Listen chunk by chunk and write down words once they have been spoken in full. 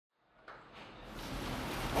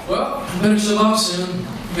Well, I better shut off soon.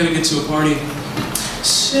 I gotta get to a party.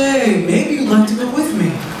 Say, maybe you'd like to go with me.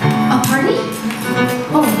 A party?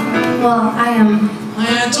 Oh, well, I am...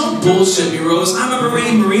 Don't bullshit me, Rose. I'm a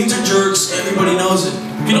Marine. Marines are jerks. Everybody knows it.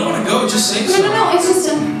 If you don't want to go, just say so. No, it's just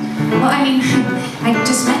well, I mean, I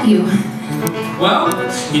just met you. Well,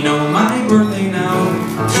 you know my birthday now.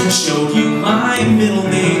 Showed you my middle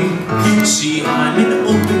name. See, I'm an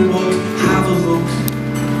open book. Have a look.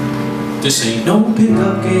 This ain't no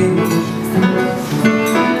pickup game.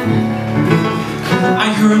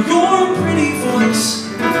 I heard your pretty voice.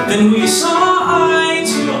 Then we saw eye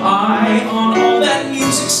to eye on all that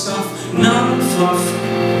music stuff. Not fluff.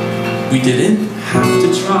 We didn't have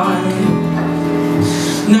to try.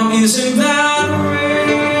 Now isn't that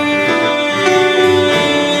rare?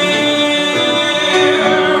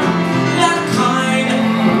 That kind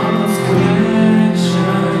of connection.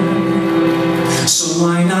 So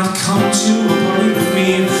why not come to a party with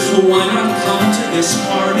me? Why not come to this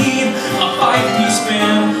party? A 5-piece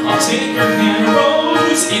band. I'll take your hand,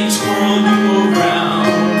 Rose, and twirl you around.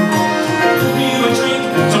 Give you a drink.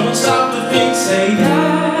 Don't stop to think. Say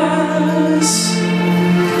yes.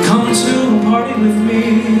 Come to a party with me.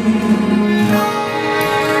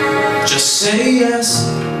 Just say yes.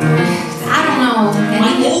 I don't know.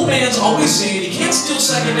 My old man's always saying you can't steal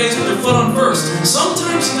second base with your foot on first.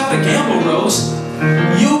 Sometimes you gotta gamble, Rose.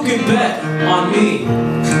 You can bet on me.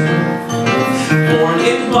 Born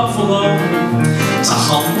in Buffalo to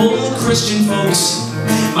humble Christian folks.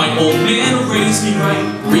 My old man raised me right,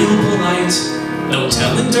 real polite. No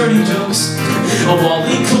telling dirty jokes. A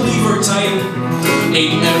Wally Cleaver type.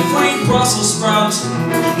 Ate every Brussels sprout.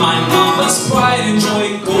 My mama's pride and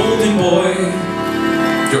joy, golden boy.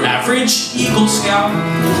 Your average Eagle Scout.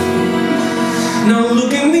 Now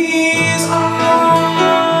look in these eyes.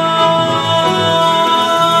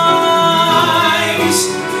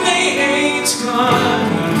 They ain't gonna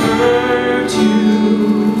hurt you.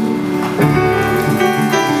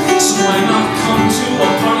 So why not come to a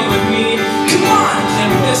party with me? Come on,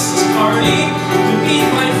 and miss this party. You meet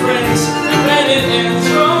my friends, Reddit and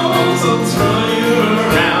Thrones. I'll throw you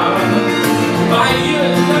around. Buy you a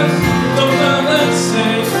dress, don't let's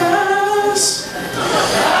say yes.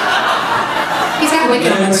 He's got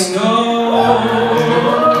wicked on the Let's ring. go.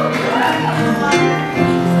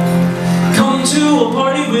 Come to a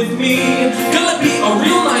party with me. Gonna be a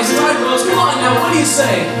real nice time, Rose. Come on now, what do you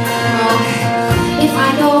say? If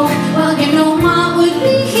I go, well, you know, Mom would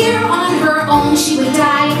be here on her own. She would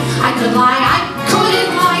die. I could lie. I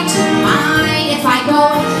couldn't lie to mine. If I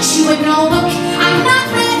go, she would know. Look, I'm not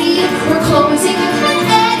ready. We're closing. And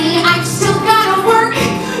Eddie, I've still gotta work.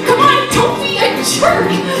 Come on, don't be a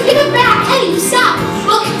jerk. Give it back. Eddie, stop.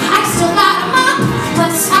 Look, I still got a mop.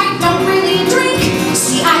 Plus, I don't really drink.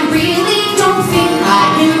 See, I really don't think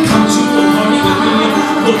I can Come to a party with me.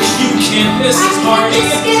 Look, you can't miss this party.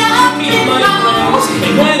 Just get up Meet and my go. friends.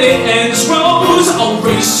 And when it ends, Rose, I'll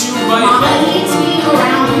race you right Mama home. needs me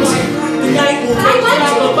around. The night will I break want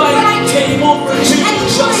down to, the but I bite. Table for two,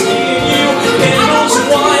 just me and you. Candles,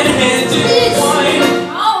 one-handed wine.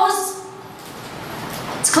 Rose!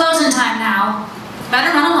 It's closing time now.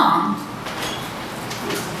 Better run along.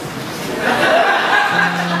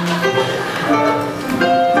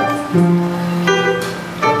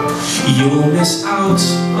 You'll miss out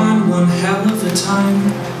on one hell of a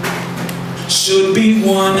time. Should be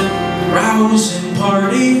one rousing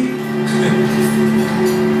party.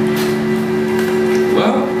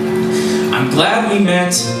 Well, I'm glad we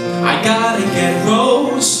met. I gotta get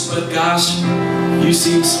Rose, but gosh, you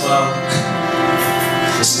seem swell.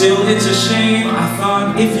 Still, it's a shame. I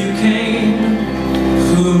thought if you came,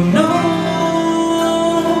 who knows?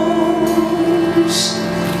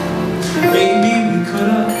 Maybe we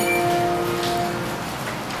could've.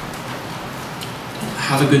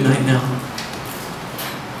 Have a good night now.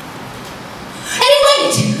 Eddie,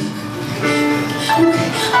 wait!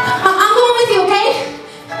 I'm going with you, okay?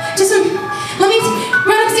 Just let me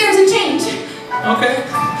run upstairs and change. Okay.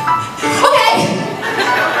 Okay!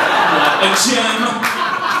 What a gem!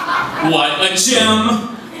 What a gem!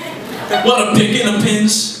 What a pick and a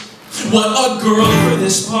pinch! What a girl for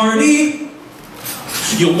this party!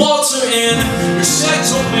 You waltz her in, you're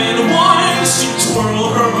settled in once you twirl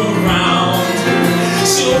her around.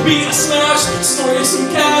 She'll be a smash, snort you some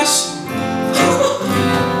cash.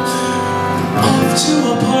 Off to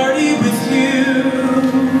a party with you.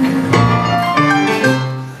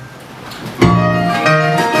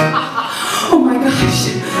 Oh my gosh.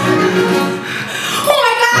 Oh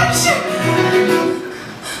my gosh.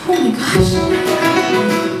 Oh my gosh.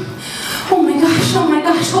 Oh my gosh. Oh my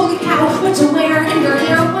gosh. Holy cow. What to wear in your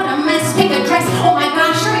hair? What a mess. Pick a dress. Oh my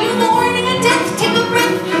gosh.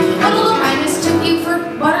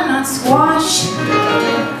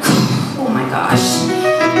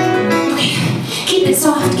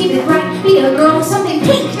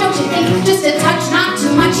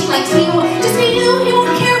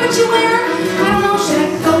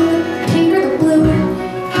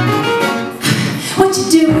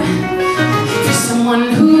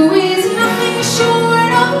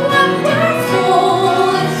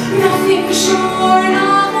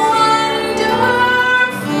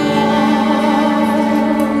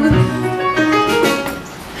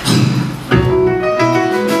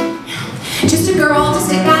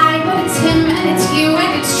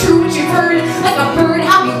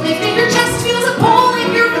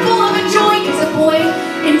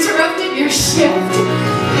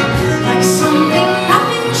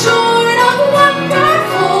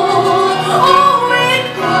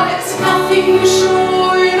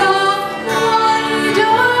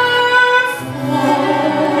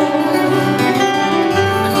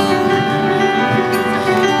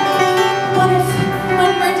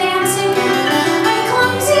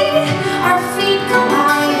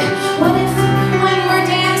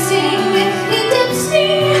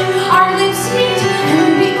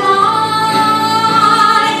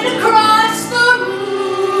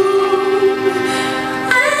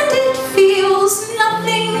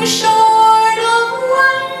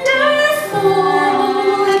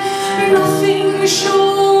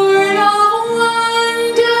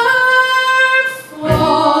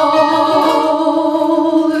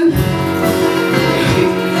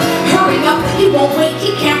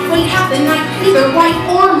 either white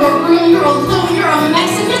or maroon. You're alone, you're a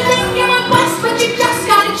mess, and you think you're my best, but you just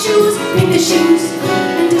gotta choose. Pick the shoes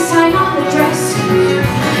and decide on